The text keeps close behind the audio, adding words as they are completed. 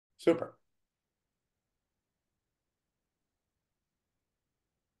Super.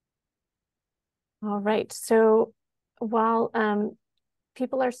 All right. So while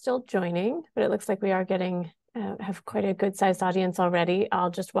people are still joining, but it looks like we are getting have quite a good sized audience already, I'll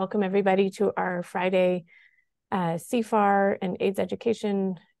just welcome everybody to our Friday CFAR and AIDS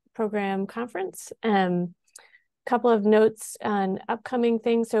education program conference. Couple of notes on upcoming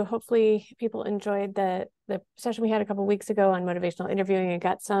things. So hopefully people enjoyed the session we had a couple of weeks ago on motivational interviewing and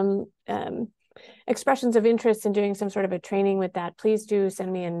got some expressions of interest in doing some sort of a training with that. Please do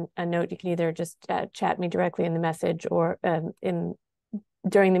send me a note. You can either just chat me directly in the message or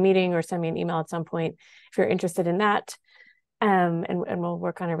during the meeting, or send me an email at some point if you're interested in that. And we'll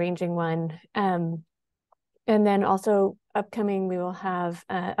work on arranging one. And then also upcoming, we will have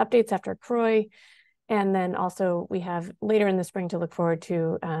updates after CROI. And then also we have later in the spring to look forward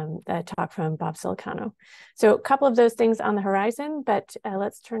to a talk from Bob Silicano. So a couple of those things on the horizon, but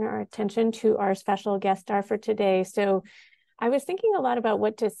let's turn our attention to our special guest star for today. So I was thinking a lot about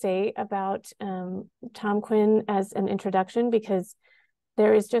what to say about Tom Quinn as an introduction, because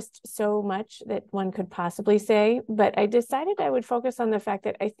there is just so much that one could possibly say, but I decided I would focus on the fact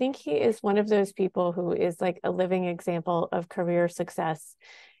that I think he is one of those people who is like a living example of career success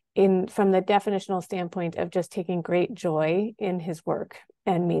from the definitional standpoint of just taking great joy in his work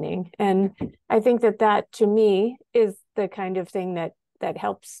and meaning. And I think that to me is the kind of thing that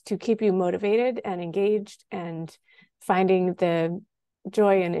helps to keep you motivated and engaged, and finding the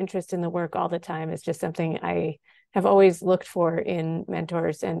joy and interest in the work all the time is just something I have always looked for in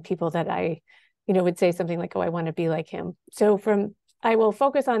mentors and people that I, would say something like, oh, I want to be like him. So I will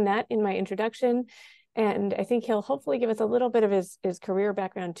focus on that in my introduction. And I think he'll hopefully give us a little bit of his career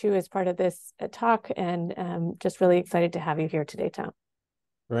background too as part of this talk. And just really excited to have you here today, Tom.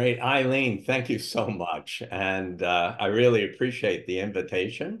 Great. Eileen, thank you so much. And I really appreciate the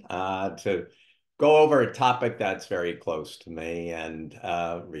invitation to go over a topic that's very close to me and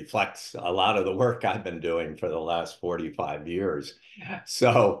reflects a lot of the work I've been doing for the last 45 years.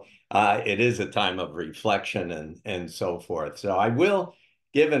 So it is a time of reflection and so forth. So I will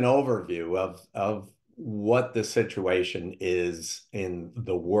give an overview of what the situation is in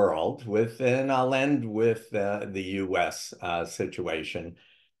the world and I'll end with the US situation in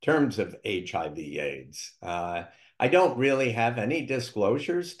terms of HIV/AIDS. I don't really have any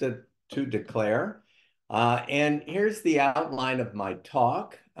disclosures to declare. And here's the outline of my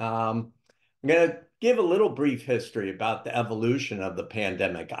talk. I'm going to give a little brief history about the evolution of the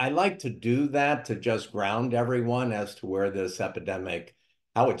pandemic. I like to do that to just ground everyone as to where this epidemic,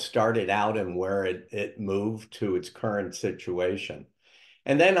 how it started out and where it moved to its current situation.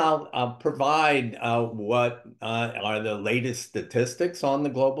 And then I'll provide what are the latest statistics on the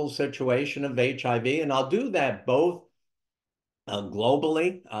global situation of HIV. And I'll do that both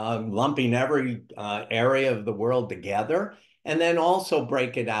globally, lumping every area of the world together, and then also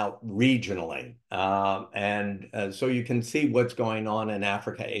break it out regionally. So you can see what's going on in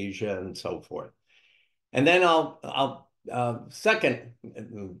Africa, Asia, and so forth. And then I'll second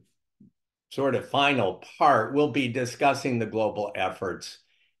sort of final part, we'll be discussing the global efforts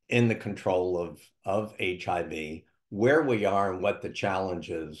in the control of HIV, where we are and what the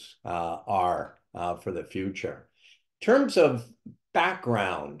challenges are for the future. In terms of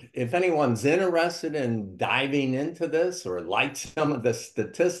background, if anyone's interested in diving into this or likes some of the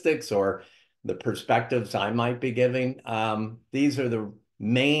statistics or the perspectives I might be giving, these are the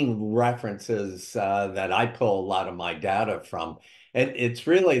main references that I pull a lot of my data from. It's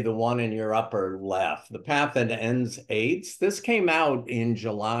really the one in your upper left, The Path That Ends AIDS. This came out in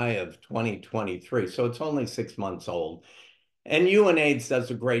July of 2023, so it's only 6 months old. And UNAIDS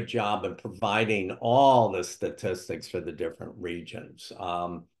does a great job of providing all the statistics for the different regions.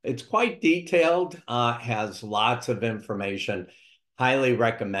 It's quite detailed, has lots of information. Highly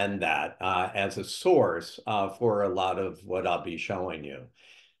recommend that as a source for a lot of what I'll be showing you.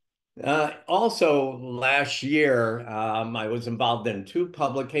 Also, last year, I was involved in 2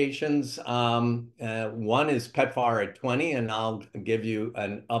 publications. One is PEPFAR at 20, and I'll give you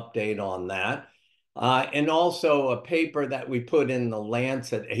an update on that. And also a paper that we put in the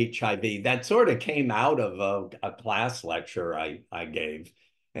Lancet HIV that sort of came out of a class lecture I gave.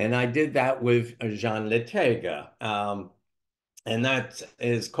 And I did that with Jean Lettega. And that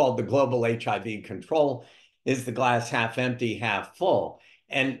is called The Global HIV Control. Is the glass half empty, half full?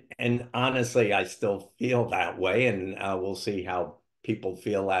 And honestly, I still feel that way, and we'll see how people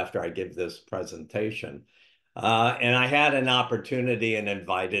feel after I give this presentation. And I had an opportunity, an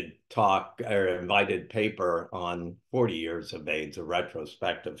invited talk or invited paper on 40 years of AIDS, a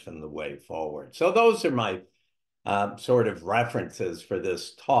retrospective and the way forward. So those are my sort of references for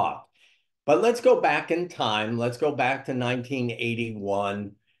this talk. But let's go back in time. Let's go back to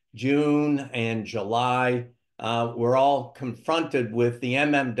 1981, June and July. We're all confronted with the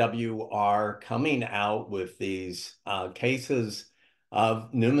MMWR coming out with these cases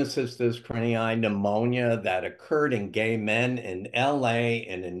of pneumocystis carinii pneumonia that occurred in gay men in LA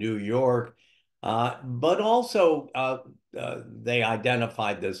and in New York. But also, they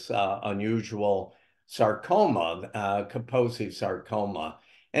identified this unusual sarcoma, Kaposi sarcoma.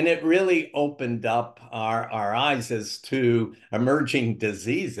 And it really opened up our eyes as to emerging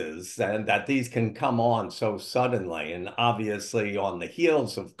diseases and that these can come on so suddenly. And obviously, on the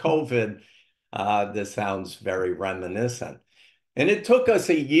heels of COVID, this sounds very reminiscent. And it took us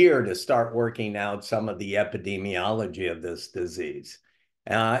a year to start working out some of the epidemiology of this disease.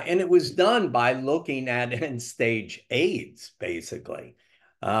 And it was done by looking at end stage AIDS, basically.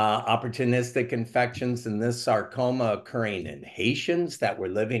 Opportunistic infections in this sarcoma occurring in Haitians that were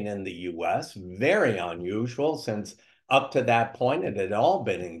living in the US, very unusual since up to that point it had all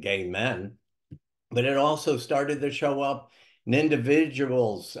been in gay men. But it also started to show up in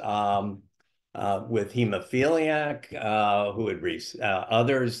individuals with hemophiliac, who had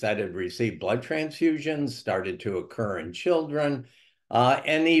others that had received blood transfusions, started to occur in children,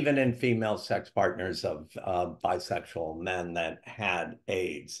 and even in female sex partners of bisexual men that had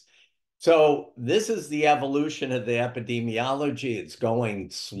AIDS. So this is the evolution of the epidemiology. It's going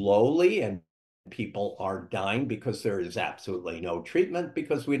slowly, and people are dying because there is absolutely no treatment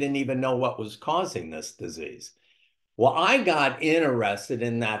because we didn't even know what was causing this disease. Well, I got interested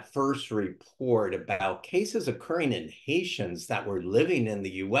in that first report about cases occurring in Haitians that were living in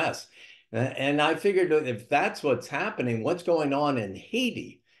the US. And I figured if that's what's happening, what's going on in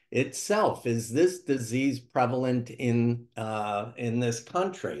Haiti itself? Is this disease prevalent in this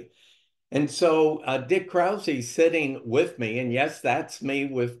country? And so Dick Krause sitting with me, and yes, that's me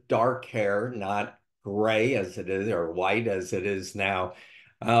with dark hair, not gray as it is or white as it is now.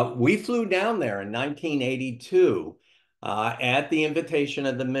 We flew down there in 1982 at the invitation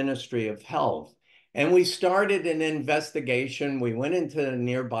of the Ministry of Health. And we started an investigation. We went into a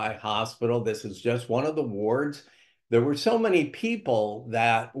nearby hospital. This is just one of the wards. There were so many people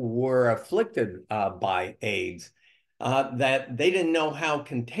that were afflicted by AIDS that they didn't know how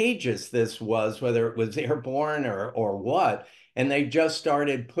contagious this was, whether it was airborne or what. And they just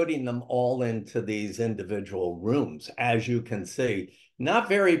started putting them all into these individual rooms, as you can see. Not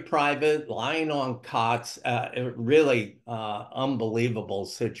very private, lying on cots, really unbelievable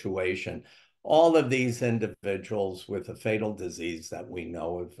situation. All of these individuals with a fatal disease that we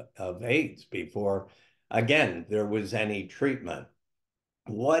know of AIDS before, again, there was any treatment.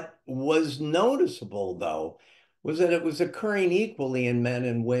 What was noticeable, though, was that it was occurring equally in men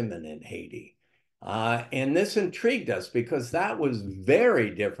and women in Haiti. And this intrigued us because that was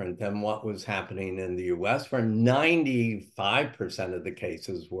very different than what was happening in the US, where 95% of the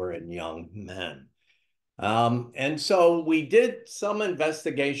cases were in young men. And so we did some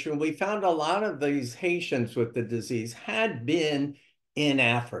investigation. We found a lot of these Haitians with the disease had been in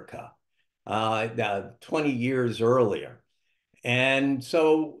Africa 20 years earlier. And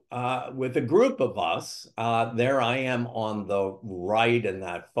so, with a group of us, there I am on the right in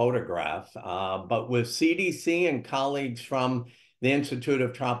that photograph, but with CDC and colleagues from the Institute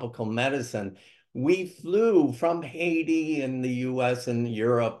of Tropical Medicine, we flew from Haiti in the US and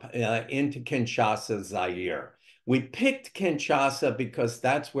Europe into Kinshasa, Zaire. We picked Kinshasa because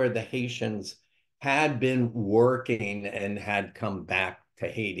that's where the Haitians had been working and had come back to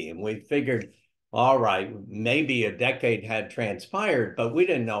Haiti. And we figured, all right, maybe a decade had transpired, but we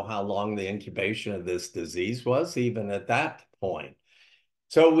didn't know how long the incubation of this disease was, even at that point.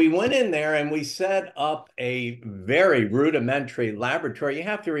 So we went in there and we set up a very rudimentary laboratory. You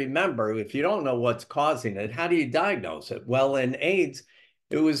have to remember, if you don't know what's causing it, how do you diagnose it? Well, in AIDS,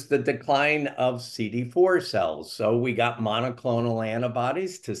 it was the decline of CD4 cells. So we got monoclonal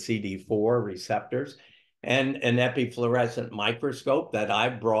antibodies to CD4 receptors and an epifluorescent microscope that I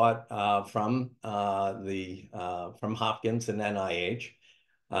brought from Hopkins and NIH.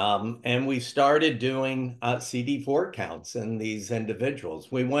 And we started doing CD4 counts in these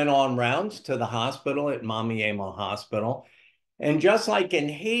individuals. We went on rounds to the hospital at Mamiemo Hospital. And just like in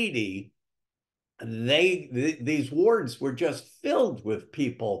Haiti, these wards were just filled with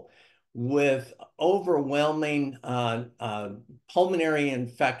people with overwhelming pulmonary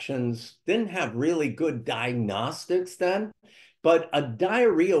infections, didn't have really good diagnostics then, but a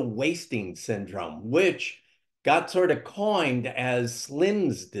diarrhea wasting syndrome, which got sort of coined as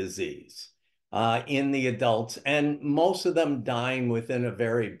Slim's disease in the adults, and most of them dying within a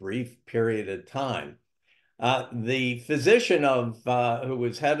very brief period of time. The physician who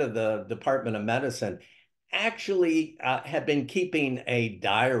was head of the Department of Medicine actually had been keeping a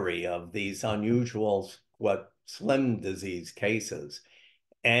diary of these unusual, what, slim disease cases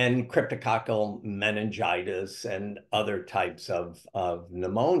and cryptococcal meningitis and other types of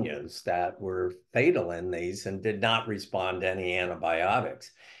pneumonias that were fatal in these and did not respond to any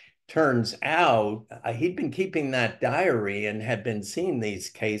antibiotics. Turns out he'd been keeping that diary and had been seeing these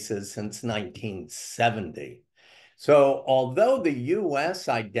cases since 1970. So, although the US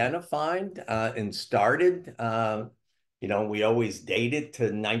identified and started, we always date it to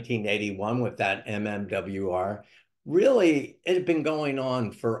 1981 with that MMWR, really, it had been going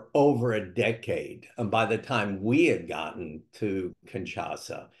on for over a decade by the time we had gotten to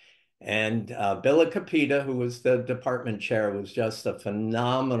Kinshasa. And Bill Capita, who was the department chair, was just a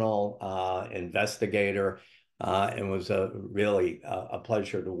phenomenal investigator and was really a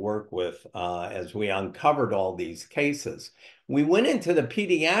pleasure to work with as we uncovered all these cases. We went into the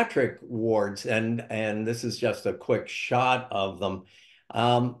pediatric wards, and this is just a quick shot of them.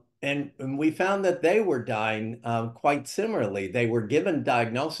 And we found that they were dying quite similarly. They were given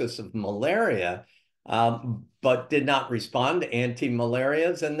diagnosis of malaria, but did not respond to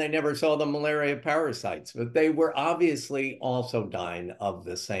anti-malarias, and they never saw the malaria parasites, but they were obviously also dying of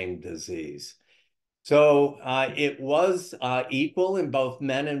the same disease. So it was equal in both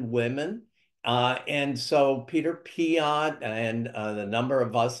men and women. And so Peter Piot and the number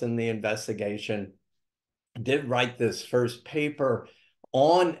of us in the investigation did write this first paper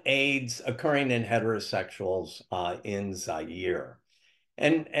on AIDS occurring in heterosexuals in Zaire.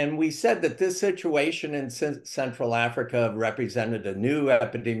 And we said that this situation in Central Africa represented a new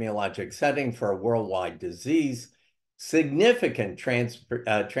epidemiologic setting for a worldwide disease, significant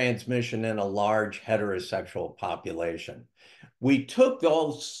transmission in a large heterosexual population. We took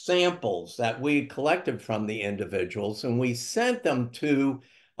those samples that we collected from the individuals and we sent them to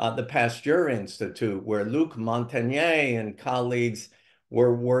the Pasteur Institute, where Luc Montagnier and colleagues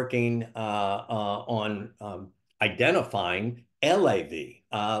were working on identifying LAV,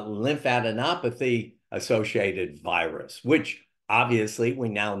 lymphadenopathy associated virus, which obviously we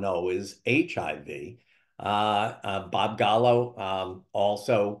now know is HIV. Bob Gallo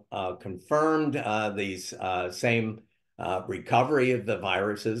also confirmed these same recovery of the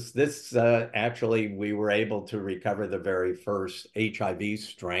viruses. This actually, we were able to recover the very first HIV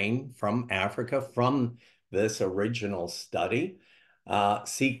strain from Africa from this original study.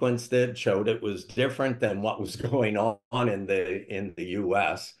 Sequenced it, showed it was different than what was going on in the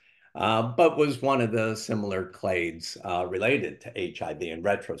US, but was one of the similar clades related to HIV. In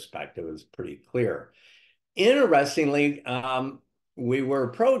retrospect, it was pretty clear. Interestingly, we were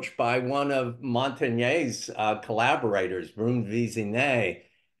approached by one of Montagnier's collaborators, Brune Vizine,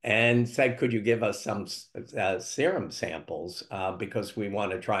 and said, could you give us some serum samples because we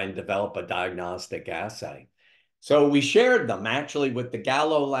want to try and develop a diagnostic assay. So we shared them actually with the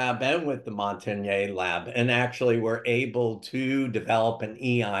Gallo lab and with the Montagnier lab, and actually were able to develop an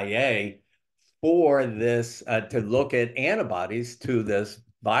EIA for this to look at antibodies to this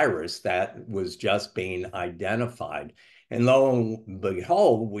virus that was just being identified. And lo and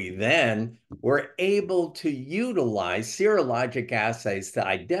behold, we then were able to utilize serologic assays to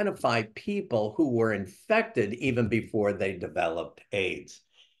identify people who were infected even before they developed AIDS.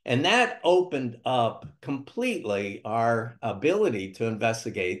 And that opened up completely our ability to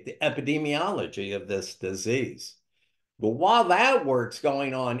investigate the epidemiology of this disease. But while that work's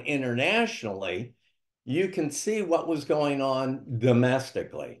going on internationally, you can see what was going on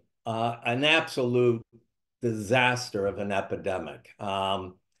domestically. An absolute disaster of an epidemic.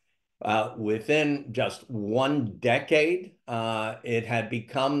 Within just one decade, it had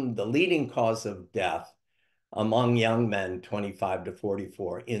become the leading cause of death among young men 25 to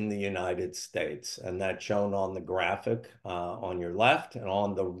 44 in the United States. And that's shown on the graphic on your left, and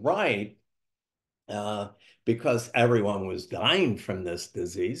on the right, because everyone was dying from this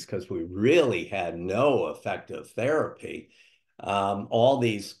disease because we really had no effective therapy. All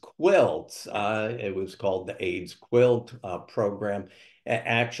these quilts, it was called the AIDS Quilt program,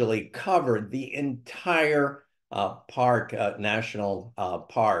 actually covered the entire national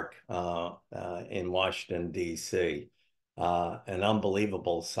park in Washington, D.C. An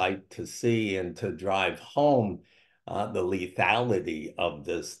unbelievable sight to see and to drive home the lethality of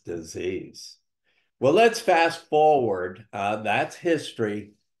this disease. Well, let's fast forward. That's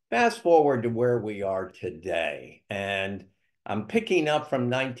history. Fast forward to where we are today. And I'm picking up from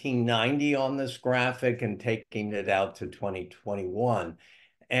 1990 on this graphic and taking it out to 2021.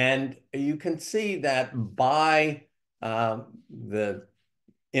 And you can see that by the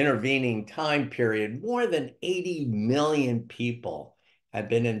intervening time period, more than 80 million people have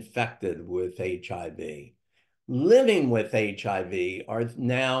been infected with HIV. Living with HIV are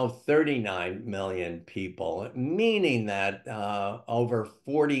now 39 million people, meaning that over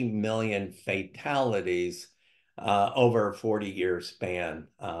 40 million fatalities over a 40-year span,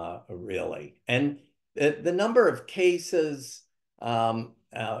 really. And the number of cases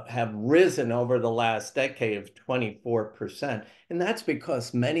have risen over the last decade of 24%. And that's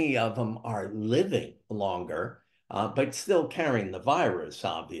because many of them are living longer, but still carrying the virus,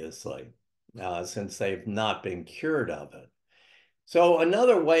 obviously, since they've not been cured of it. So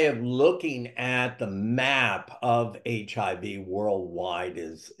another way of looking at the map of HIV worldwide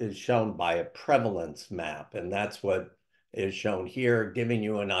is shown by a prevalence map. And that's what is shown here, giving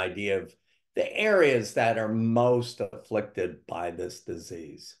you an idea of the areas that are most afflicted by this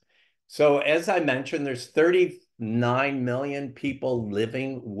disease. So as I mentioned, there's 39 million people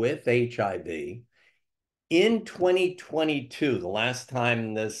living with HIV. In 2022, the last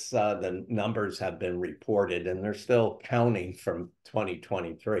time the numbers have been reported, and they're still counting from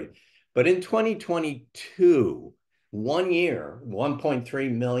 2023, but in 2022, 1 year,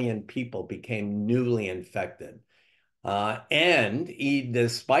 1.3 million people became newly infected. And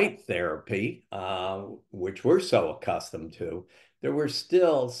despite therapy, which we're so accustomed to, there were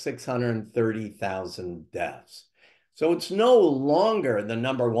still 630,000 deaths. So it's no longer the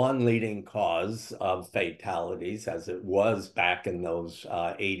number one leading cause of fatalities as it was back in those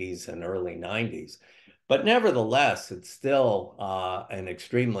 80s and early 90s. But nevertheless, it's still an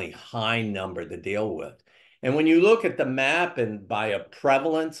extremely high number to deal with. And when you look at the map and by a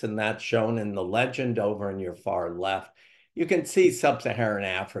prevalence, and that's shown in the legend over in your far left, you can see sub-Saharan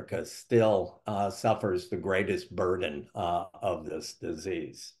Africa still suffers the greatest burden of this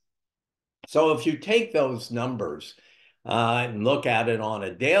disease. So if you take those numbers and look at it on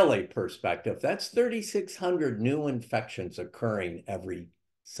a daily perspective, that's 3,600 new infections occurring every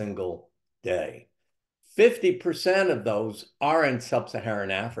single day. 50% of those are in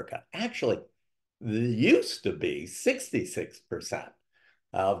sub-Saharan Africa. Actually, there used to be 66%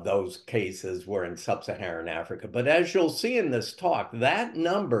 of those cases were in sub-Saharan Africa. But as you'll see in this talk, that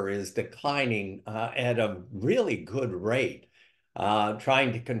number is declining at a really good rate,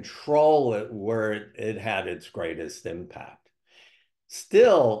 trying to control it where it had its greatest impact.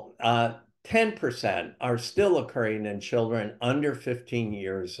 Still, 10% are still occurring in children under 15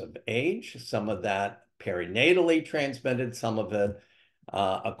 years of age, some of that perinatally transmitted, some of it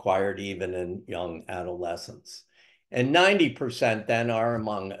acquired even in young adolescents. And 90% then are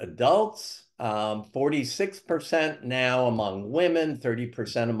among adults, 46% now among women,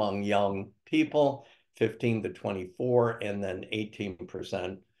 30% among young people, 15 to 24, and then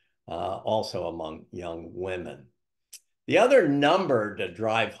 18% also among young women. The other number to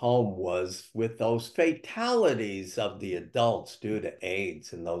drive home was with those fatalities of the adults due to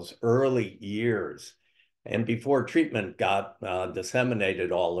AIDS in those early years and before treatment got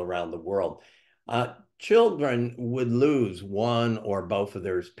disseminated all around the world. Children would lose one or both of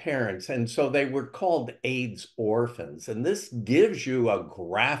their parents, and so they were called AIDS orphans. And this gives you a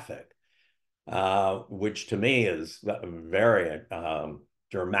graphic, which to me is very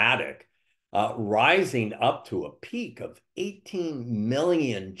dramatic, rising up to a peak of 18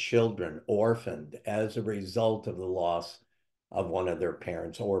 million children orphaned as a result of the loss of one of their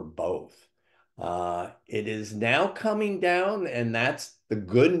parents or both. It is now coming down, and that's the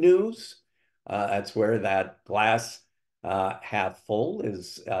good news. That's where that glass half full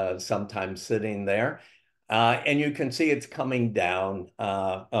is sometimes sitting there. And you can see it's coming down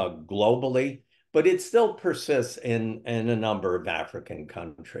globally, but it still persists in a number of African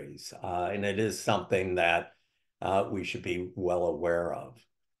countries. And it is something that we should be well aware of.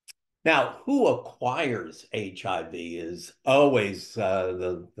 Now, who acquires HIV is always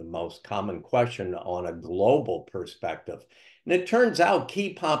the most common question on a global perspective. And it turns out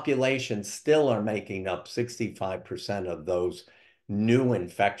key populations still are making up 65% of those new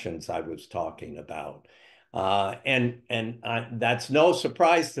infections I was talking about. That's no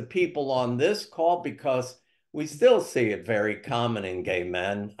surprise to people on this call because we still see it very common in gay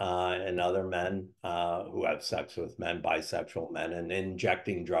men and other men who have sex with men, bisexual men, and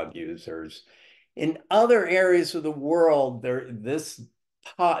injecting drug users. In other areas of the world, this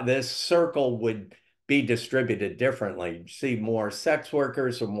circle would be distributed differently. You see more sex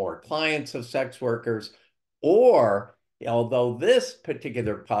workers or more clients of sex workers, or although this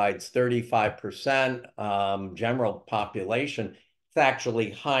particular pide's 35% general population, it's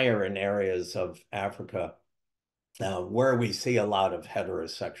actually higher in areas of Africa where we see a lot of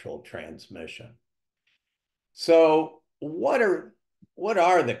heterosexual transmission. So what are what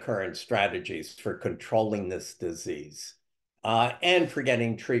are the current strategies for controlling this disease and for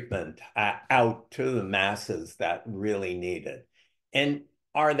getting treatment out to the masses that really need it? And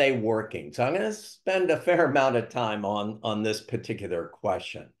are they working? So I'm going to spend a fair amount of time on this particular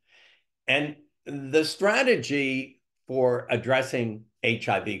question. And the strategy for addressing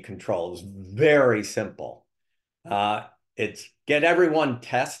HIV control is very simple. Uh, it's get everyone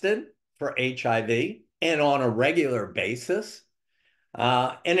tested for HIV and on a regular basis.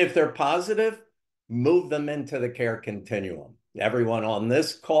 And if they're positive, move them into the care continuum. Everyone on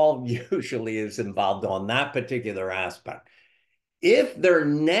this call usually is involved on that particular aspect. If they're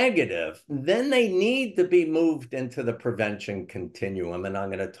negative, then they need to be moved into the prevention continuum. And I'm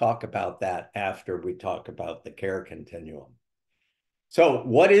going to talk about that after we talk about the care continuum. So,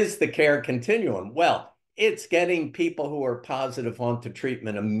 what is the care continuum? Well, it's getting people who are positive onto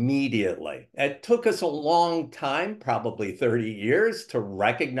treatment immediately. It took us a long time, probably 30 years, to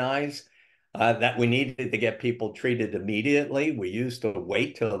recognize that we needed to get people treated immediately. We used to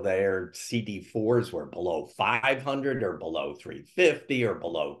wait till their CD4s were below 500 or below 350 or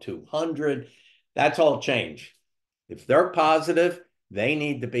below 200. That's all changed. If they're positive, they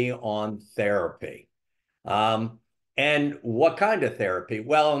need to be on therapy. Um, and what kind of therapy?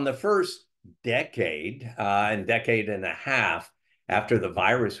 Well, in the first decade and decade and a half after the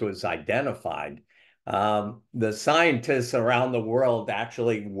virus was identified, the scientists around the world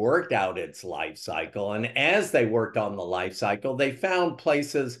actually worked out its life cycle. And as they worked on the life cycle, they found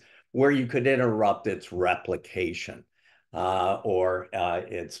places where you could interrupt its replication or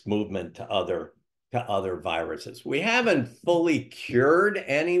its movement to other viruses. We haven't fully cured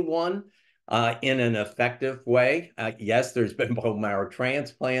anyone in an effective way. Yes, there's been bone marrow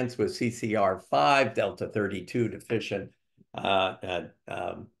transplants with CCR5, Delta 32 deficient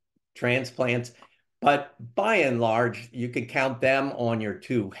transplants. But by and large, you could count them on your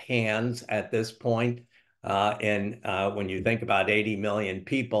two hands at this point. And when you think about 80 million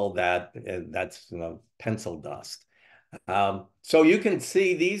people, that's pencil dust. So you can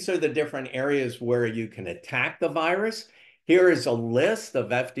see these are the different areas where you can attack the virus. Here is a list of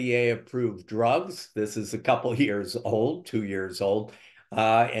FDA-approved drugs. This is a couple years old, 2 years old.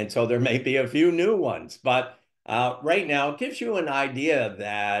 And so there may be a few new ones. But right now, it gives you an idea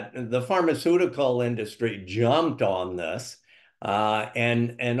that the pharmaceutical industry jumped on this.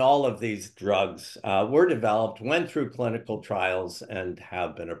 And all of these drugs were developed, went through clinical trials, and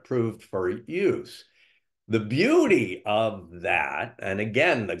have been approved for use. The beauty of that, and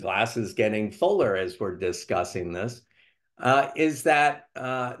again, the glass is getting fuller as we're discussing this, is that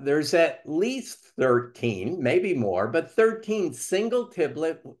there's at least 13, maybe more, but 13 single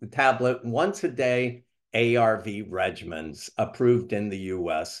tablet once a day ARV regimens approved in the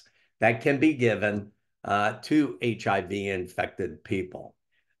US that can be given to HIV infected people.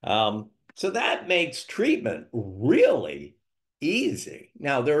 So that makes treatment really easy.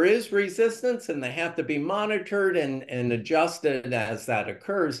 Now, there is resistance and they have to be monitored and adjusted as that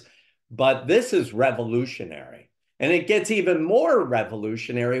occurs, but this is revolutionary. And it gets even more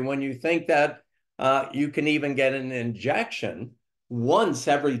revolutionary when you think that you can even get an injection once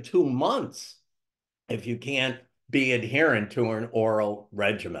every 2 months if you can't be adherent to an oral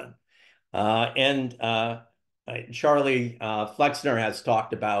regimen. And Charlie Flexner has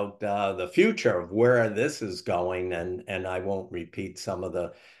talked about the future of where this is going, and I won't repeat some of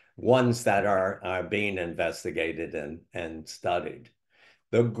the ones that are being investigated and studied.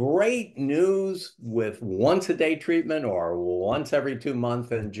 The great news with once a day treatment or once every 2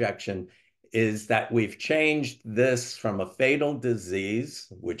 month injection is that we've changed this from a fatal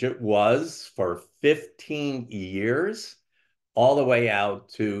disease, which it was for 15 years, all the way out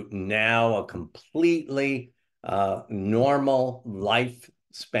to now a completely normal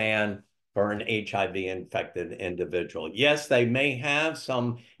lifespan for an HIV infected individual. Yes, they may have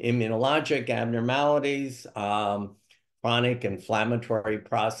some immunologic abnormalities, chronic inflammatory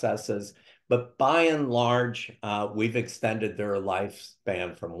processes, but by and large, we've extended their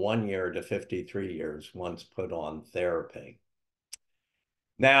lifespan from 1 year to 53 years once put on therapy.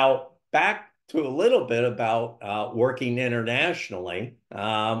 Now, back to a little bit about working internationally,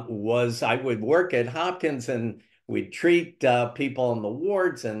 was I would work at Hopkins and we'd treat people in the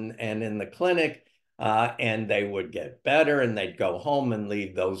wards and in the clinic, and they would get better and they'd go home and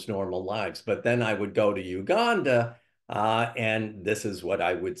lead those normal lives. But then I would go to Uganda, and this is what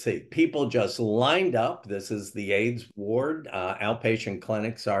I would see. People just lined up. This is the AIDS ward, outpatient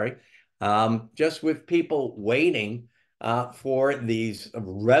clinic, sorry, just with people waiting for these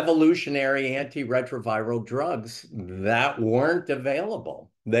revolutionary antiretroviral drugs that weren't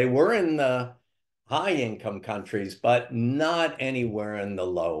available. They were in the high-income countries, but not anywhere in the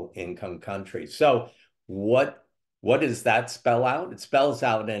low-income countries. So what, what does that spell out? It spells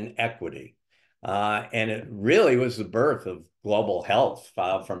out inequity. And it really was the birth of global health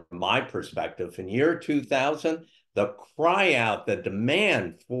from my perspective. In year 2000, the cry out, the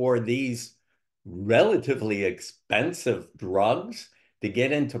demand for these relatively expensive drugs to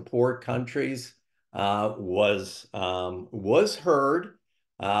get into poor countries was heard.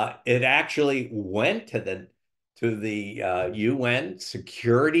 It actually went to the UN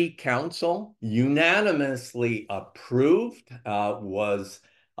Security Council, unanimously approved, was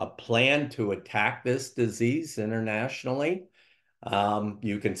a plan to attack this disease internationally.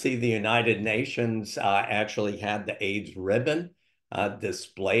 You can see the United Nations actually had the AIDS ribbon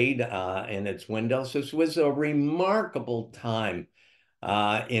displayed in its windows. This was a remarkable time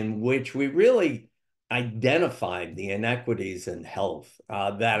in which we really identified the inequities in health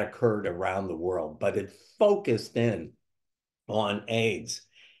that occurred around the world, but it focused in on AIDS.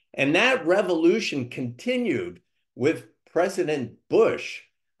 And that revolution continued with President Bush,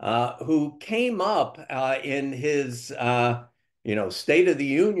 who came up in his State of the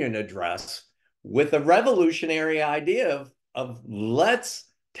Union address with a revolutionary idea of let's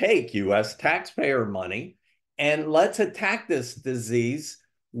take US taxpayer money and let's attack this disease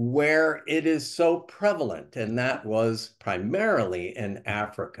where it is so prevalent. And that was primarily in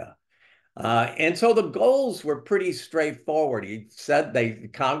Africa. And so the goals were pretty straightforward. He said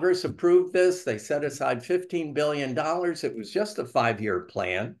Congress approved this. They set aside $15 billion. It was just a 5-year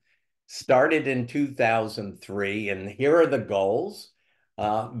plan, started in 2003. And here are the goals.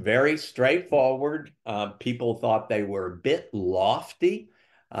 Very straightforward. People thought they were a bit lofty,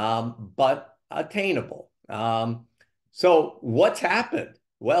 but attainable. So what's happened?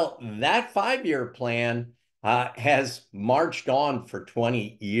 Well, that 5-year plan has marched on for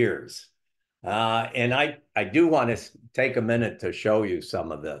 20 years. And I do want to take a minute to show you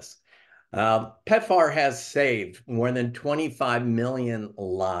some of this. PEPFAR has saved more than 25 million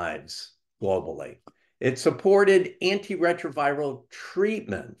lives globally. It supported antiretroviral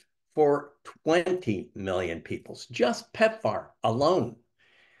treatment for 20 million people, just PEPFAR alone.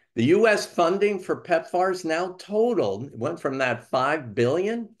 The U.S. funding for PEPFARs now totaled, went from that $5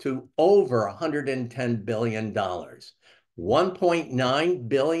 billion to over $110 billion. $1.9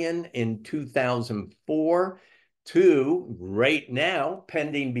 billion in 2004 to right now,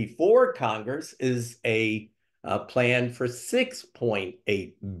 pending before Congress, is a plan for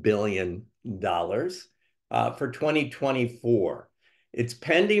 $6.8 billion for 2024. It's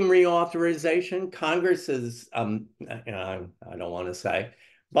pending reauthorization. Congress is, I don't want to say,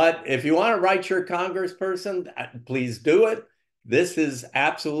 but if you want to write your congressperson, please do it. This is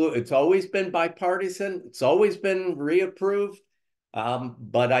absolute. It's always been bipartisan. It's always been reapproved.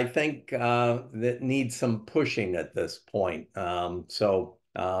 But I think that needs some pushing at this point. So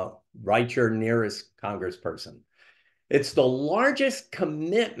write your nearest congressperson. It's the largest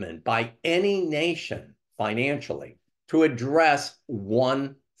commitment by any nation financially to address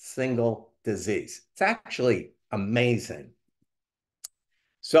one single disease. It's actually amazing.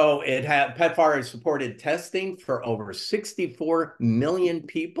 So PEPFAR has supported testing for over 64 million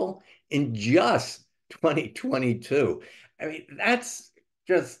people in just 2022. I mean, that's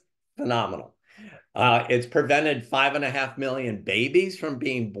just phenomenal. It's prevented 5.5 million babies from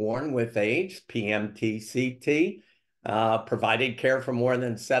being born with AIDS, PMTCT, provided care for more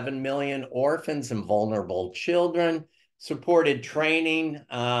than 7 million orphans and vulnerable children, supported training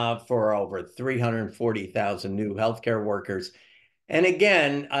for over 340,000 new healthcare workers. And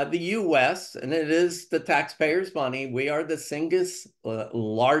again, the U.S., and it is the taxpayers' money, we are the single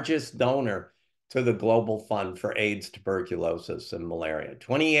largest donor to the Global Fund for AIDS, tuberculosis, and malaria.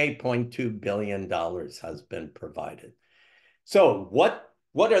 $28.2 billion has been provided. So what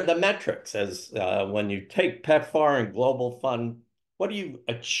are the metrics as when you take PEPFAR and Global Fund, what do you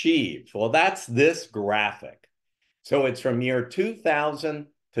achieve? Well, that's this graphic. So it's from year 2000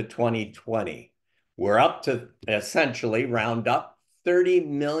 to 2020. We're up to essentially round up 30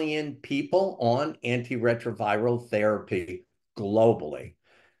 million people on antiretroviral therapy globally.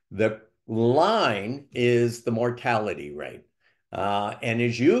 The line is the mortality rate. And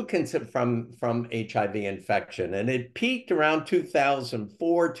as you can see from HIV infection, and it peaked around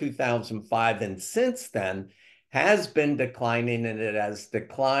 2004, 2005, and since then has been declining, and it has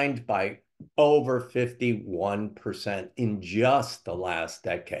declined by over 51% in just the last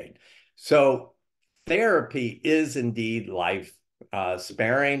decade. So therapy is indeed life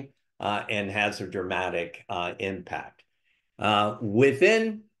sparing and has a dramatic impact.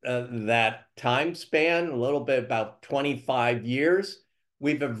 Within that time span, a little bit about 25 years,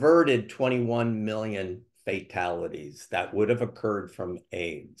 we've averted 21 million fatalities that would have occurred from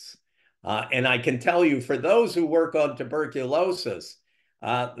AIDS. And I can tell you, for those who work on tuberculosis,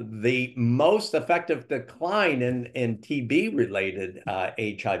 the most effective decline in TB-related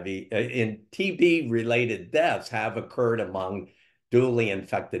HIV, in TB-related deaths have occurred among dually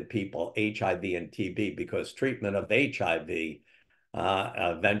infected people, HIV and TB, because treatment of HIV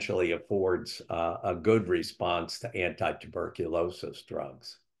eventually affords a good response to anti-tuberculosis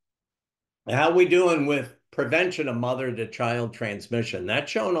drugs. How are we doing with prevention of mother-to-child transmission?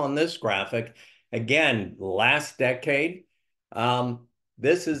 That's shown on this graphic. Again, last decade,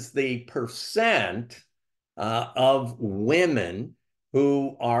 this is the percent of women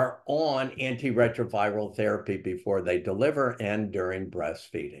who are on antiretroviral therapy before they deliver and during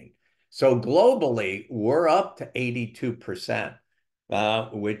breastfeeding. So globally, we're up to 82%,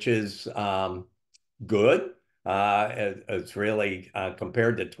 which is good. It's really,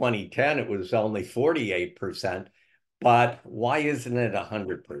 compared to 2010, it was only 48%. But why isn't it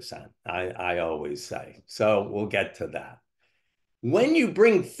 100%? I always say. So we'll get to that. When you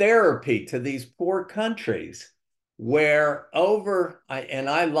bring therapy to these poor countries, where and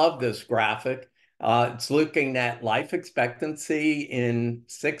I love this graphic, it's looking at life expectancy in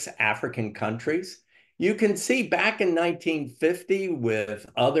 6 African countries. You can see back in 1950 with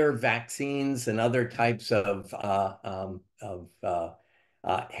other vaccines and other types of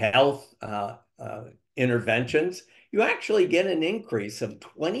health interventions, you actually get an increase of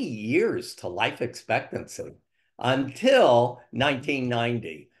 20 years to life expectancy until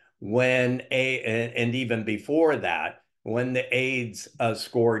 1990, and even before that, when the AIDS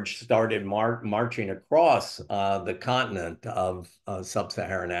scourge started marching across the continent of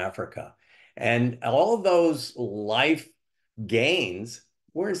sub-Saharan Africa. And all those life gains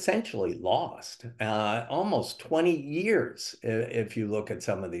were essentially lost, almost 20 years, if you look at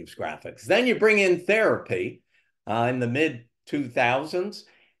some of these graphics. Then you bring in therapy in the mid-2000s,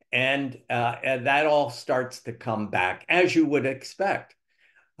 and that all starts to come back, as you would expect.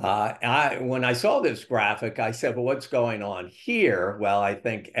 When I saw this graphic, I said, well, what's going on here? Well, I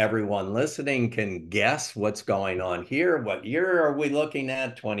think everyone listening can guess what's going on here. What year are we looking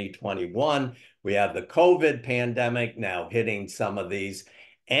at? 2021. We have the COVID pandemic now hitting some of these,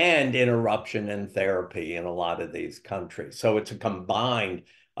 and interruption in therapy in a lot of these countries. So it's a combined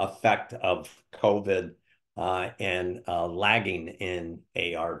effect of COVID and lagging in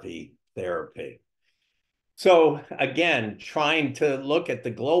ARV therapy. So again, trying to look at the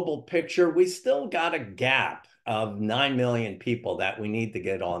global picture, we still got a gap of 9 million people that we need to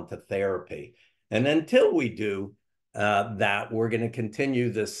get onto therapy. And until we do that, we're going to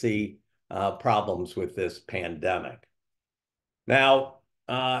continue to see problems with this pandemic. Now,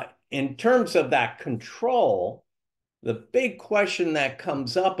 in terms of that control, the big question that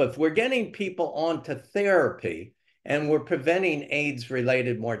comes up, if we're getting people onto therapy and we're preventing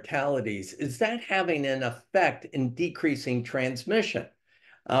AIDS-related mortalities, is that having an effect in decreasing transmission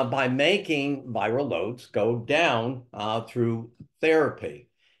by making viral loads go down through therapy?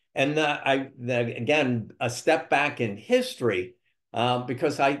 And again, a step back in history,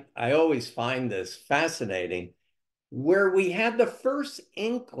 because I always find this fascinating, where we had the first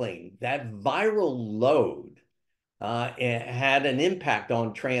inkling that viral load had an impact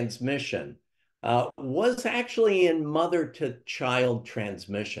on transmission was actually in mother-to-child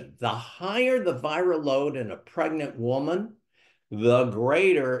transmission. The higher the viral load in a pregnant woman, the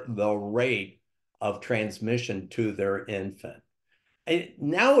greater the rate of transmission to their infant.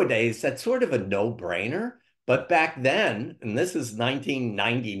 Nowadays, that's sort of a no-brainer, but back then, and this is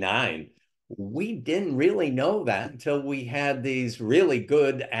 1999, we didn't really know that until we had these really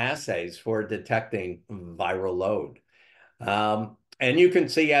good assays for detecting viral load. And you can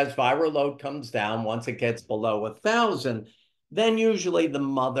see as viral load comes down, once it gets below 1,000, then usually the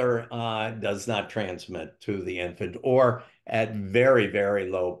mother does not transmit to the infant, or at very, very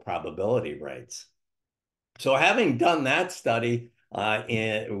low probability rates. So having done that study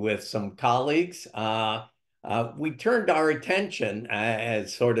with some colleagues, we turned our attention,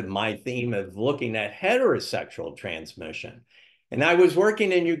 as sort of my theme of looking at heterosexual transmission. And I was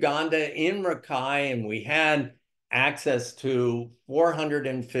working in Uganda in Rakai, and we had access to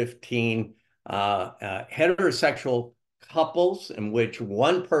 415 heterosexual couples in which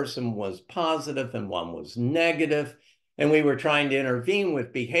one person was positive and one was negative. And we were trying to intervene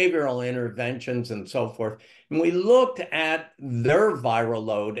with behavioral interventions and so forth. And we looked at their viral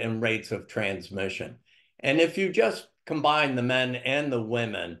load and rates of transmission. And if you just combine the men and the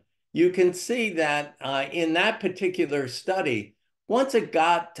women, you can see that in that particular study, Once it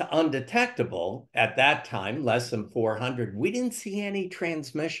got to undetectable, at that time, less than 400, we didn't see any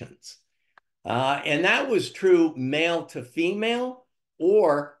transmissions. And that was true male to female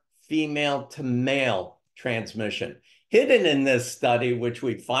or female to male transmission. Hidden in this study, which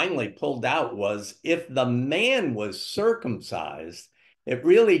we finally pulled out, was if the man was circumcised, it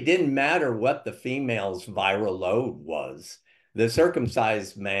really didn't matter what the female's viral load was. The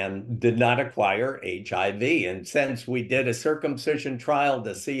circumcised man did not acquire HIV. And since we did a circumcision trial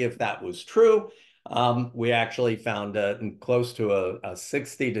to see if that was true, we actually found close to a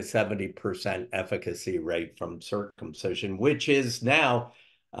 60 to 70% efficacy rate from circumcision, which is now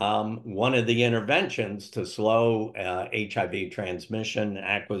one of the interventions to slow HIV transmission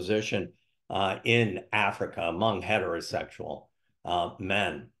acquisition in Africa among heterosexual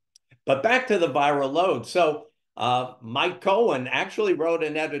men. But back to the viral load. So Mike Cohen actually wrote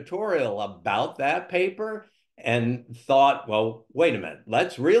an editorial about that paper and thought, well, wait a minute,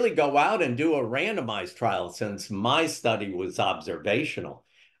 let's really go out and do a randomized trial since my study was observational.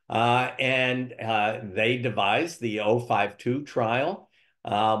 They devised the 052 trial,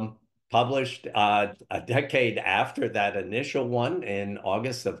 published a decade after that initial one in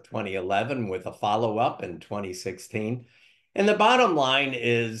August of 2011 with a follow-up in 2016. And the bottom line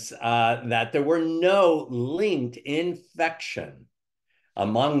is that there were no linked infection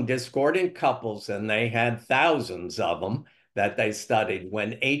among discordant couples, and they had thousands of them that they studied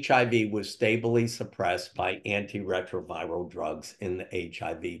when HIV was stably suppressed by antiretroviral drugs in the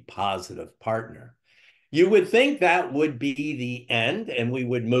HIV positive partner. You would think that would be the end and we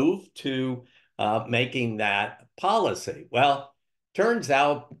would move to making that policy. Well, turns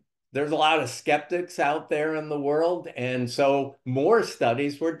out there's a lot of skeptics out there in the world, and so more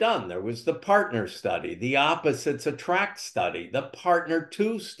studies were done. There was the partner study, the opposites attract study, the partner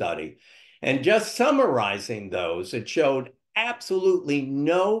 2 study. And just summarizing those, it showed absolutely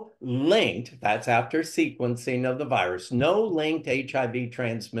no linked, that's after sequencing of the virus, no linked HIV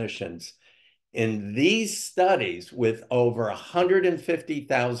transmissions in these studies with over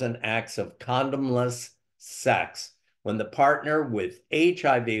 150,000 acts of condomless sex when the partner with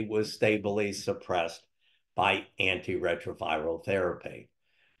HIV was stably suppressed by antiretroviral therapy.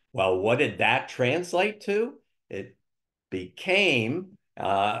 Well, what did that translate to? It became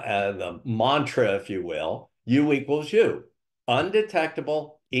the mantra, if you will, U equals U.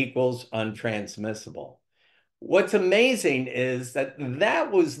 Undetectable equals untransmissible. What's amazing is that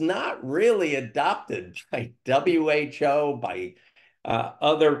that was not really adopted by WHO, by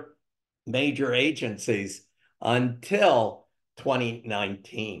other major agencies until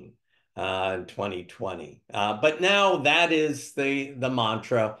 2019, 2020. But now that is the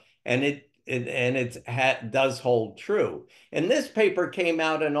mantra, and it does hold true. And this paper came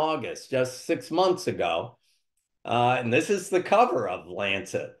out in August, just 6 months ago. And this is the cover of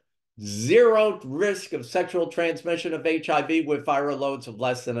Lancet. Zero risk of sexual transmission of HIV with viral loads of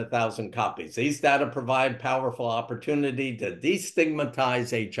less than 1,000 copies. These data provide powerful opportunity to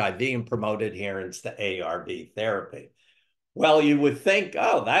destigmatize HIV and promote adherence to ARV therapy. Well, you would think,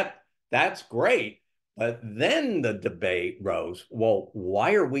 oh, that's great. But then the debate rose, well,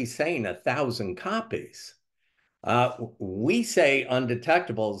 why are we saying 1,000 copies? We say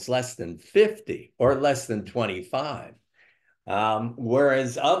undetectable is less than 50 or less than 25.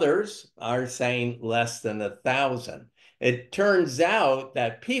 Whereas others are saying less than 1,000. It turns out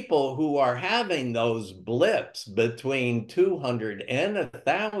that people who are having those blips between 200 and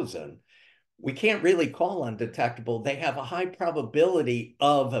 1,000, we can't really call undetectable. They have a high probability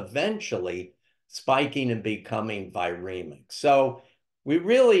of eventually spiking and becoming viremic. So we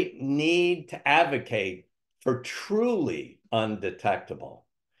really need to advocate for truly undetectable.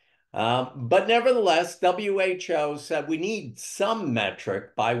 But nevertheless, WHO said we need some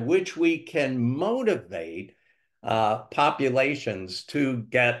metric by which we can motivate populations to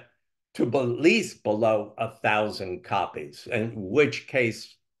get to at least below 1,000 copies, in which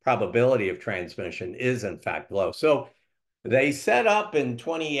case probability of transmission is in fact low. So they set up in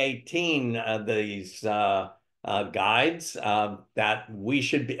 2018 these guides that we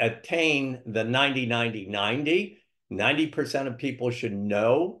should attain the 90-90-90. 90% of people should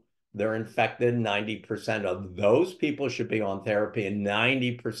know they're infected. 90% of those people should be on therapy, and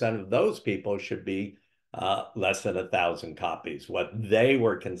 90% of those people should be less than 1,000 copies, what they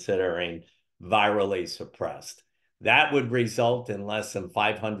were considering virally suppressed. That would result in less than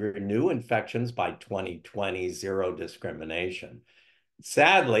 500 new infections by 2020, zero discrimination.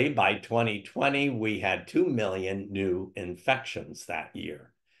 Sadly, by 2020, we had 2 million new infections that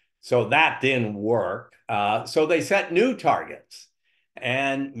year. So that didn't work. So they set new targets.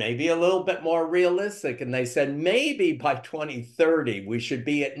 and maybe a little bit more realistic. And they said maybe by 2030, we should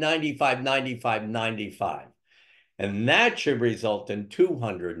be at 95, 95, 95. And that should result in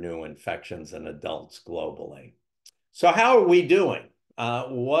 200 new infections in adults globally. So how are we doing?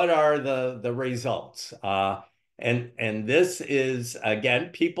 What are the results? And this is, again,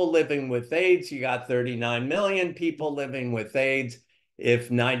 people living with AIDS. You got 39 million people living with AIDS. If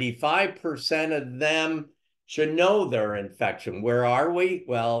 95% of them should know their infection, where are we?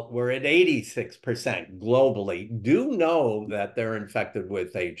 Well, we're at 86% globally do know that they're infected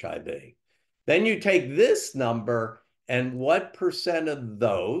with HIV. Then you take this number and what percent of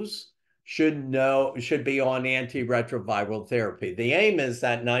those should be on antiretroviral therapy. The aim is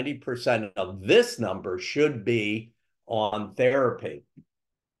that 90% of this number should be on therapy.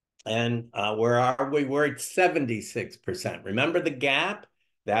 And where are we? We're at 76%. Remember the gap?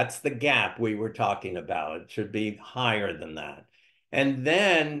 That's the gap we were talking about. It should be higher than that. And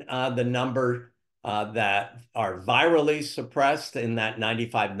then the number that are virally suppressed in that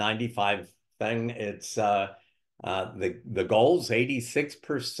 95-95 thing, it's the goals,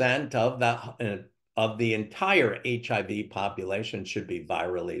 86% of the entire HIV population should be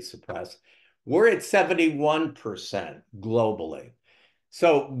virally suppressed. We're at 71% globally.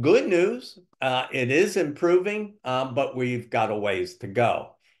 So good news, it is improving, but we've got a ways to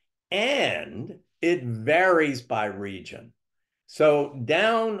go. And it varies by region. So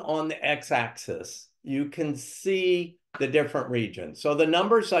down on the x-axis, you can see the different regions. So the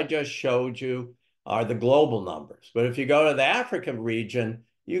numbers I just showed you are the global numbers. But if you go to the African region,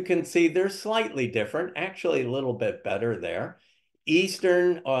 you can see they're slightly different, actually a little bit better there.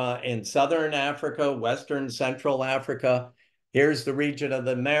 Eastern and Southern Africa, Western, Central Africa. Here's the region of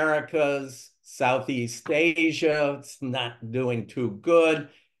the Americas, Southeast Asia. It's not doing too good.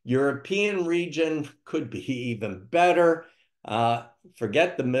 European region could be even better.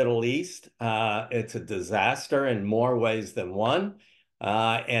 Forget the Middle East. It's a disaster in more ways than one.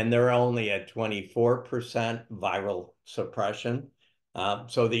 And they're only at 24% viral suppression.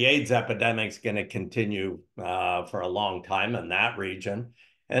 So the AIDS epidemic is going to continue for a long time in that region.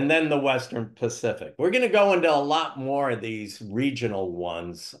 And then the Western Pacific. We're going to go into a lot more of these regional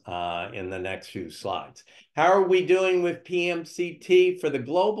ones in the next few slides. How are we doing with PMCT? For the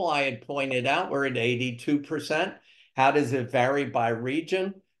global, I had pointed out we're at 82%. How does it vary by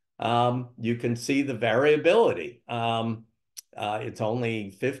region? You can see the variability. It's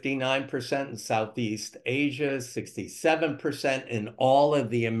only 59% in Southeast Asia, 67% in all of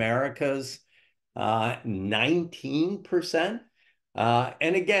the Americas, 19%.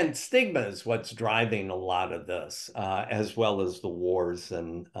 And again, stigma is what's driving a lot of this, as well as the wars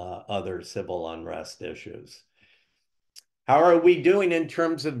and other civil unrest issues. How are we doing in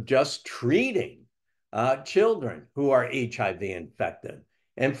terms of just treating children who are HIV infected?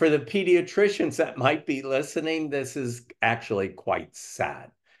 And for the pediatricians that might be listening, this is actually quite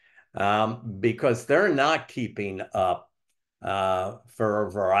sad because they're not keeping up for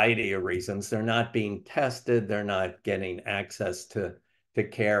a variety of reasons. They're not being tested. They're not getting access to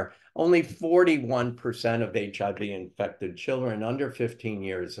care. Only 41% of HIV infected children under 15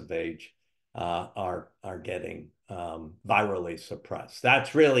 years of age are getting virally suppressed.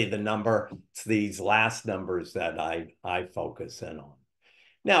 That's really the number. It's these last numbers that I focus in on.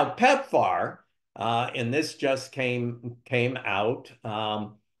 Now, PEPFAR, and this just came out,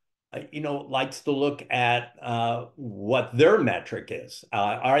 likes to look at what their metric is.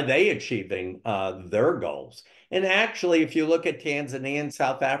 Are they achieving their goals? And actually, if you look at Tanzania and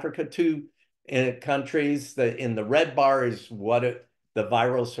South Africa, two countries, in the red bar is what the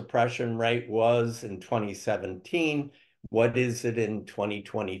viral suppression rate was in 2017. What is it in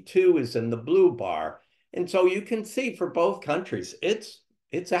 2022 is in the blue bar. And so you can see for both countries, it's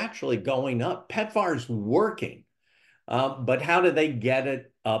actually going up. PEPFAR is working. But how do they get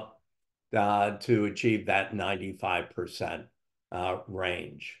it up to achieve that 95%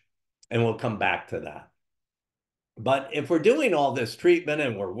 range? And we'll come back to that. But if we're doing all this treatment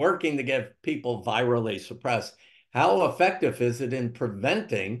and we're working to get people virally suppressed, how effective is it in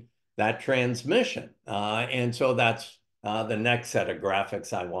preventing that transmission? And so that's the next set of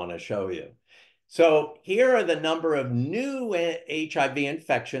graphics I want to show you. So here are the number of new HIV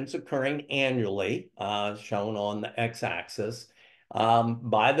infections occurring annually, shown on the x-axis,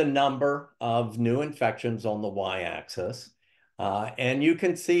 by the number of new infections on the y-axis. And you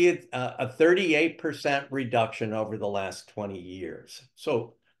can see a 38% reduction over the last 20 years.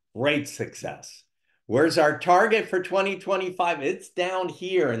 So great success. Where's our target for 2025? It's down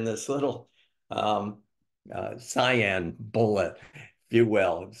here in this little cyan bullet, if you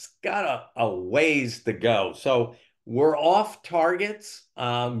will. It's got a ways to go. So we're off targets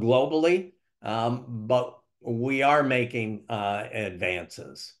globally, but we are making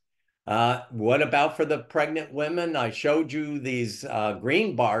advances. What about for the pregnant women? I showed you these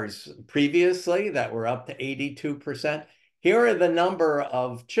green bars previously that were up to 82%. Here are the number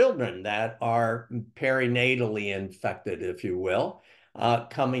of children that are perinatally infected, if you will,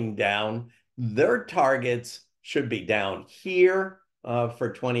 coming down. Their targets should be down here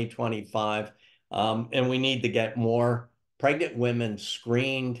for 2025. And we need to get more pregnant women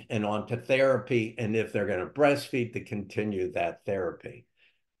screened and onto therapy. And if they're going to breastfeed, to continue that therapy.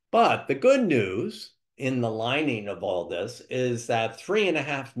 But the good news in the lining of all this is that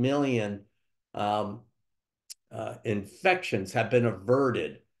 3.5 million um, infections have been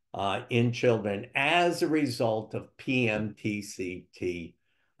averted in children as a result of PMTCT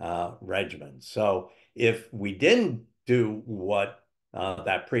regimens. So if we didn't do what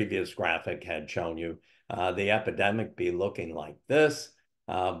that previous graphic had shown you, the epidemic be looking like this,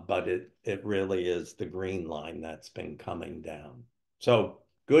 but it really is the green line that's been coming down. So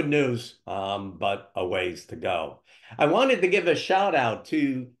good news, but a ways to go. I wanted to give a shout out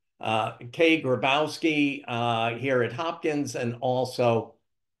to Kay Grabowski here at Hopkins, and also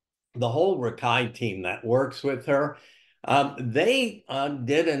the whole Rakai team that works with her. They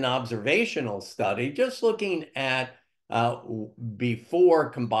did an observational study just looking at before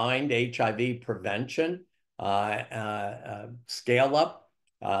combined HIV prevention scale up.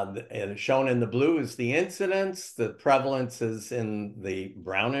 Shown in the blue is the incidence, the prevalence is in the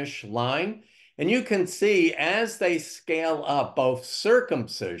brownish line. And you can see as they scale up both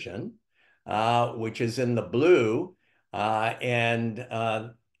circumcision, which is in the blue, and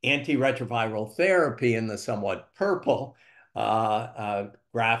antiretroviral therapy in the somewhat purple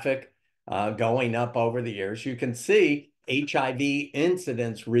graphic going up over the years, you can see HIV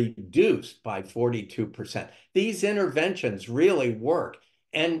incidence reduced by 42%. These interventions really work.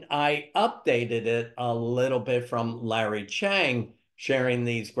 And I updated it a little bit from Larry Chang sharing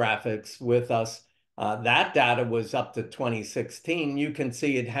these graphics with us. That data was up to 2016. You can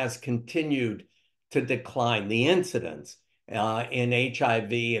see it has continued to decline, the incidence in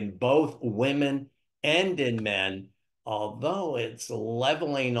HIV in both women and in men, although it's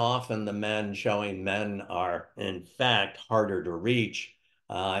leveling off in the men, showing men are in fact harder to reach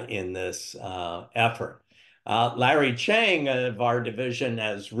in this effort. Larry Chang of our division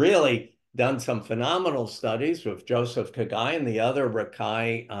has really done some phenomenal studies with Joseph Kagai and the other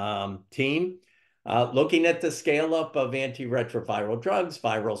Rakai team, looking at the scale up of antiretroviral drugs,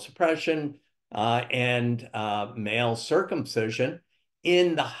 viral suppression, and male circumcision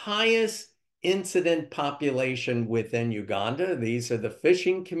in the highest incident population within Uganda. These are the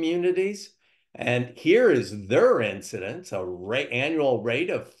fishing communities. And here is their incidence, annual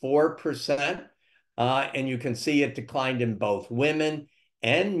rate of 4%. And you can see it declined in both women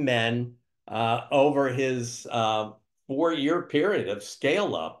and men over his 4-year period of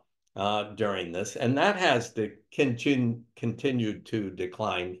scale up during this. And that has to continued to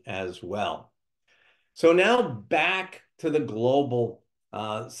decline as well. So now back to the global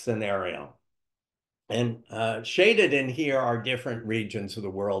scenario. And shaded in here are different regions of the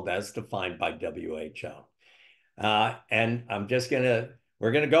world as defined by WHO. And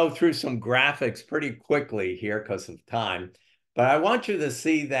we're gonna go through some graphics pretty quickly here because of time, but I want you to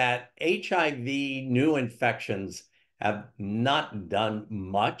see that HIV new infections have not done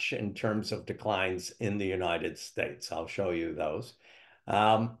much in terms of declines in the United States. I'll show you those.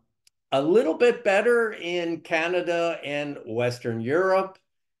 A little bit better in Canada and Western Europe.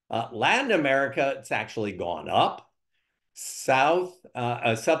 Latin America, it's actually gone up. Sub-Saharan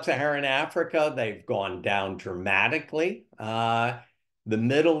Africa, they've gone down dramatically. The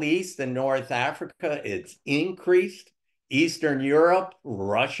Middle East and North Africa, it's increased. Eastern Europe,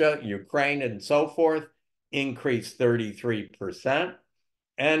 Russia, Ukraine, and so forth, increased 33%,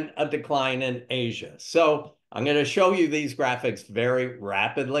 and a decline in Asia. So I'm going to show you these graphics very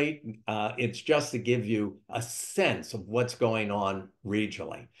rapidly. It's just to give you a sense of what's going on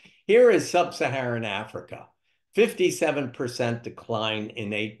regionally. Here is Sub-Saharan Africa. 57% decline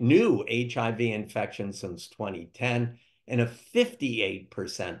in new HIV infections since 2010, and a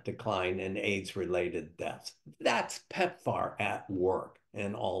 58% decline in AIDS-related deaths. That's PEPFAR at work,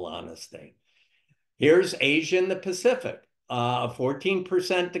 in all honesty. Here's Asia and the Pacific, a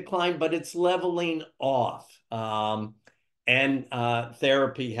 14% decline, but it's leveling off. And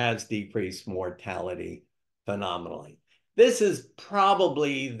therapy has decreased mortality phenomenally. This is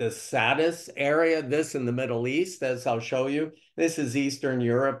probably the saddest area, this in the Middle East, as I'll show you. This is Eastern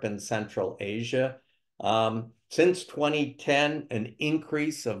Europe and Central Asia. Since 2010, an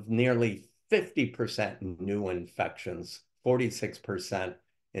increase of nearly 50% in new infections, 46%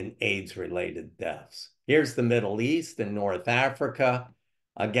 in AIDS-related deaths. Here's the Middle East and North Africa.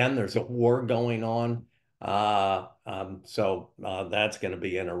 Again, there's a war going on. That's going to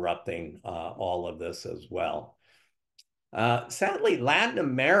be interrupting all of this as well. Sadly, Latin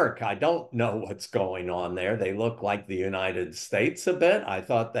America, I don't know what's going on there. They look like the United States a bit. I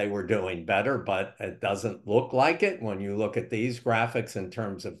thought they were doing better, but it doesn't look like it when you look at these graphics in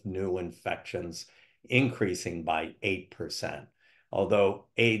terms of new infections increasing by 8%, although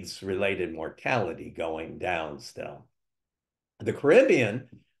AIDS-related mortality going down still. The Caribbean,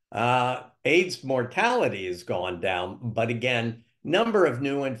 AIDS mortality has gone down, but again, number of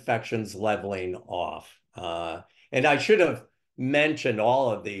new infections leveling off. And I should have mentioned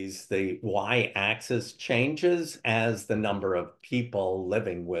all of these. The y-axis changes as the number of people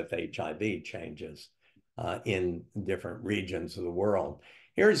living with HIV changes in different regions of the world.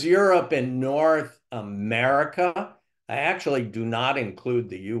 Here's Europe and North America. I actually do not include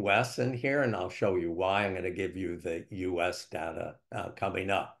the US in here, and I'll show you why. I'm going to give you the US data coming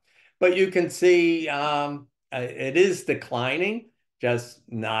up. But you can see it is declining, just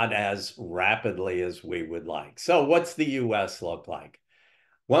not as rapidly as we would like. So what's the US look like?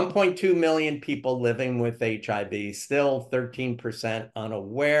 1.2 million people living with HIV, still 13%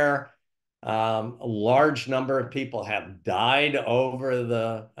 unaware. A large number of people have died over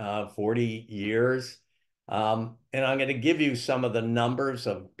the 40 years. And I'm going to give you some of the numbers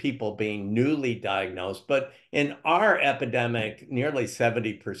of people being newly diagnosed. But in our epidemic, nearly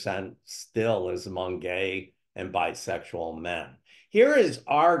 70% still is among gay and bisexual men. Here is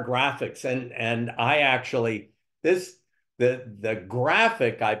our graphics. And I actually, the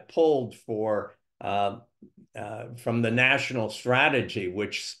graphic I pulled for from the national strategy,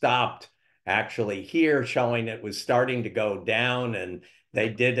 which stopped actually here, showing it was starting to go down, and they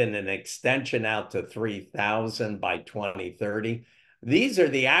did an extension out to 3,000 by 2030. These are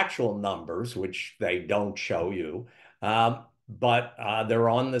the actual numbers, which they don't show you, but they're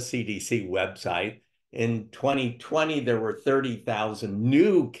on the CDC website. In 2020, there were 30,000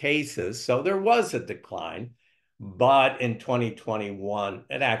 new cases, so there was a decline. But in 2021,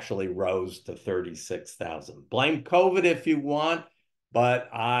 it actually rose to 36,000. Blame COVID if you want, but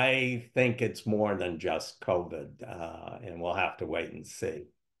I think it's more than just COVID, and we'll have to wait and see.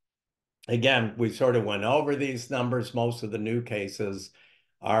 Again, we sort of went over these numbers. Most of the new cases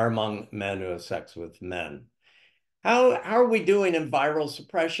are among men who have sex with men. How are we doing in viral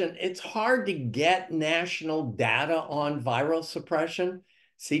suppression? It's hard to get national data on viral suppression.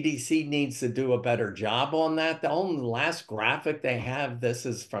 CDC needs to do a better job on that. The only last graphic they have, this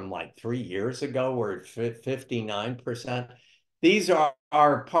is from like 3 years ago, we're at 59%. These are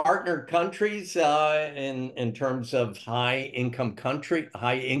our partner countries in terms of high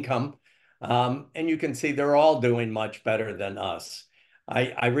income. And you can see they're all doing much better than us.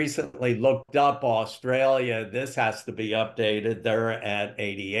 I recently looked up Australia. This has to be updated. They're at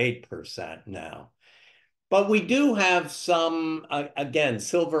 88% now. But we do have some, again,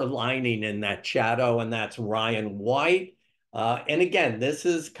 silver lining in that shadow, and that's Ryan White. And again, this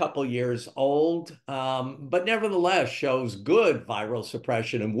is a couple years old, but nevertheless shows good viral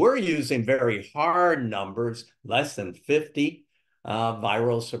suppression. And we're using very hard numbers, less than 50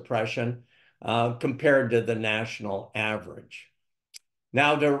 viral suppression compared to the national average.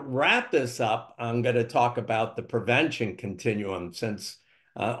 Now, to wrap this up, I'm going to talk about the prevention continuum, since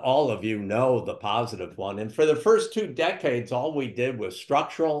all of you know the positive one. And for the first 2 decades, all we did was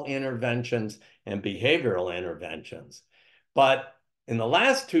structural interventions and behavioral interventions. But in the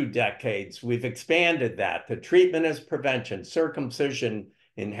last 2 decades, we've expanded that to treatment as prevention, circumcision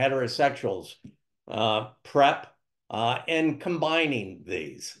in heterosexuals, PrEP, and combining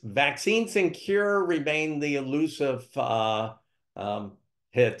these. Vaccines and cure remain the elusive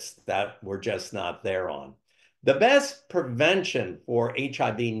hits that we're just not there on. The best prevention for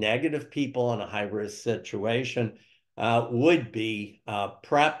HIV negative people in a high-risk situation would be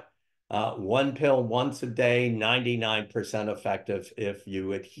PrEP, 1 pill once a day, 99% effective if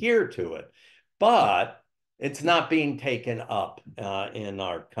you adhere to it. But it's not being taken up in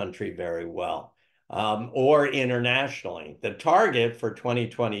our country very well, or internationally. The target for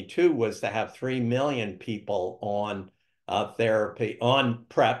 2022 was to have 3 million people on therapy, on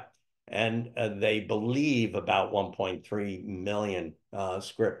PrEP, and they believe about 1.3 million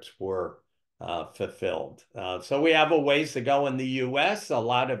scripts were fulfilled. So we have a ways to go in the US, a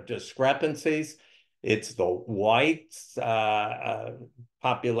lot of discrepancies. It's the white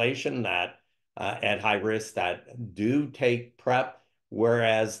population that at high risk that do take PrEP,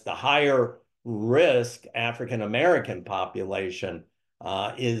 whereas the higher risk African American population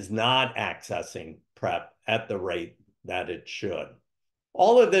is not accessing PrEP at the rate that it should.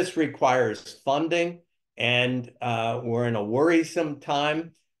 All of this requires funding, and we're in a worrisome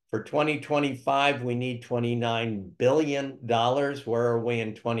time. For 2025, we need $29 billion. Where are we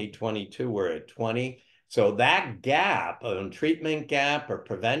in 2022? We're at 20. So that gap, a treatment gap or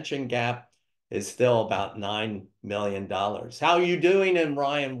prevention gap, is still about $9 million. How are you doing in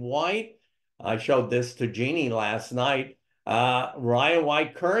Ryan White? I showed this to Jeannie last night. Ryan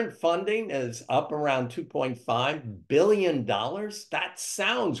White current funding is up around $2.5 billion. That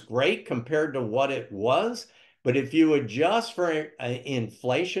sounds great compared to what it was. But if you adjust for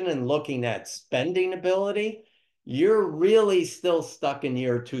inflation and looking at spending ability, you're really still stuck in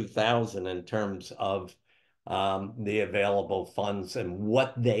year 2000 in terms of the available funds and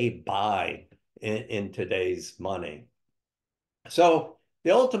what they buy in today's money. So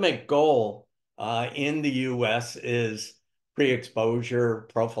the ultimate goal in the US is pre-exposure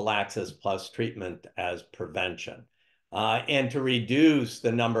prophylaxis plus treatment as prevention, and to reduce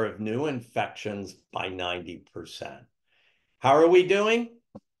the number of new infections by 90%. How are we doing?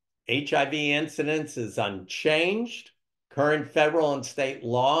 HIV incidence is unchanged. Current federal and state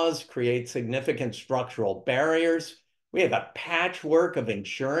laws create significant structural barriers. We have a patchwork of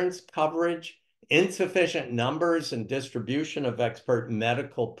insurance coverage, insufficient numbers and distribution of expert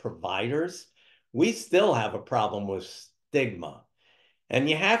medical providers. We still have a problem with stigma. And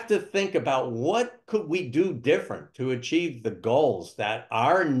you have to think about what could we do different to achieve the goals that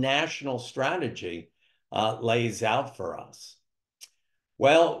our national strategy lays out for us.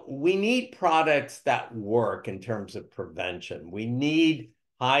 Well, we need products that work in terms of prevention. We need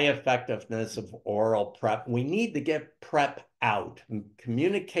high effectiveness of oral PrEP. We need to get PrEP out.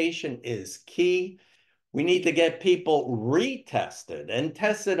 Communication is key. We need to get people retested and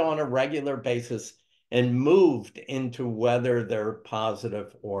tested on a regular basis and moved into whether they're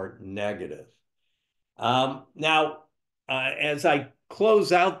positive or negative. Now, as I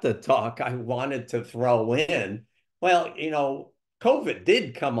close out the talk, I wanted to throw in, well, COVID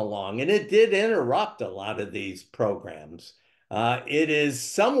did come along and it did interrupt a lot of these programs. It is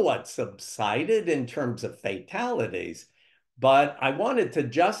somewhat subsided in terms of fatalities, but I wanted to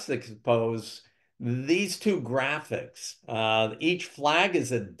juxtapose these two graphics. Each flag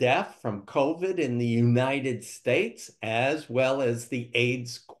is a death from COVID in the United States, as well as the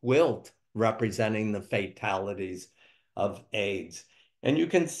AIDS quilt representing the fatalities of AIDS. And you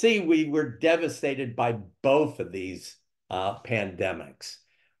can see we were devastated by both of these pandemics.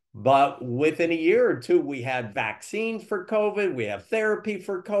 But within a year or two, we had vaccines for COVID, we have therapy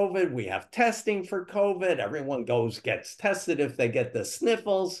for COVID, we have testing for COVID. Everyone gets tested if they get the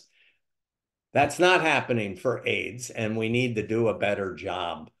sniffles. That's not happening for AIDS, and we need to do a better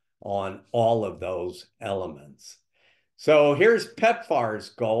job on all of those elements. So here's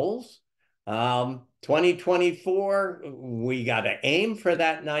PEPFAR's goals. 2024, we got to aim for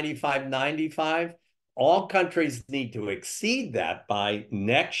that 95-95. All countries need to exceed that by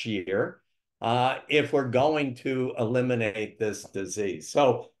next year if we're going to eliminate this disease.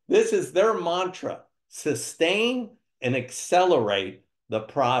 So this is their mantra: sustain and accelerate the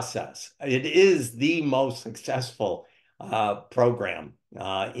process. It is the most successful program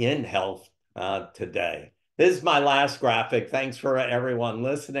in health today. This is my last graphic. Thanks for everyone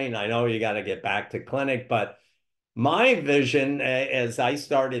listening. I know you got to get back to clinic, but my vision as I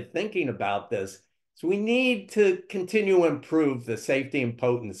started thinking about this is we need to continue to improve the safety and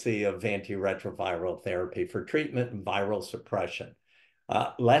potency of antiretroviral therapy for treatment and viral suppression.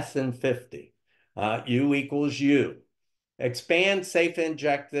 Less than 50. U equals U. Expand safe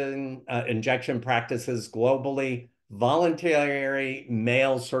injection practices globally. Voluntary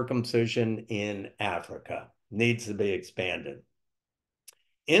male circumcision in Africa needs to be expanded.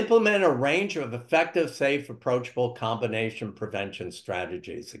 Implement a range of effective, safe, approachable combination prevention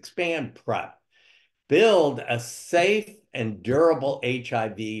strategies. Expand PrEP. Build a safe and durable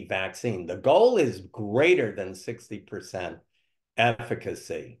HIV vaccine. The goal is greater than 60%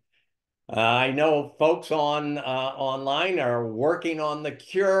 efficacy. I know folks online are working on the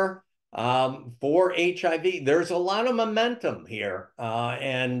cure for HIV. There's a lot of momentum here,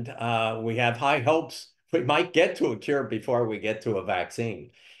 and we have high hopes we might get to a cure before we get to a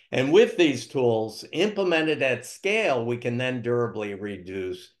vaccine. And with these tools implemented at scale, we can then durably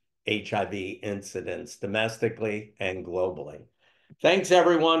reduce HIV incidence domestically and globally. Thanks,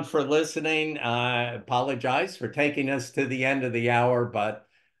 everyone, for listening. I apologize for taking us to the end of the hour, but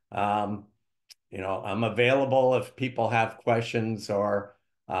I'm available if people have questions or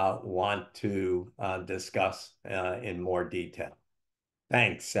want to discuss in more detail.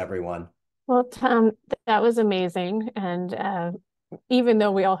 Thanks, everyone. Well, Tom, that was amazing. And even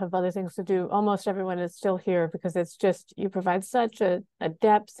though we all have other things to do, almost everyone is still here because it's just, you provide such a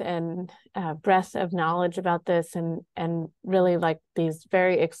depth and breadth of knowledge about this, and really like these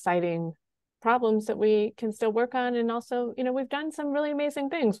very exciting problems that we can still work on. And also, you know, we've done some really amazing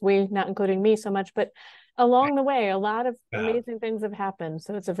things, we, not including me so much, but along the way, a lot of amazing things have happened.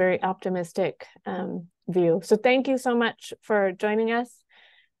 So it's a very optimistic view. So thank you so much for joining us.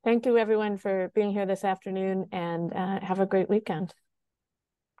 Thank you, everyone, for being here this afternoon, and have a great weekend.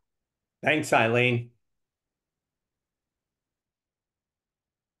 Thanks, Eileen.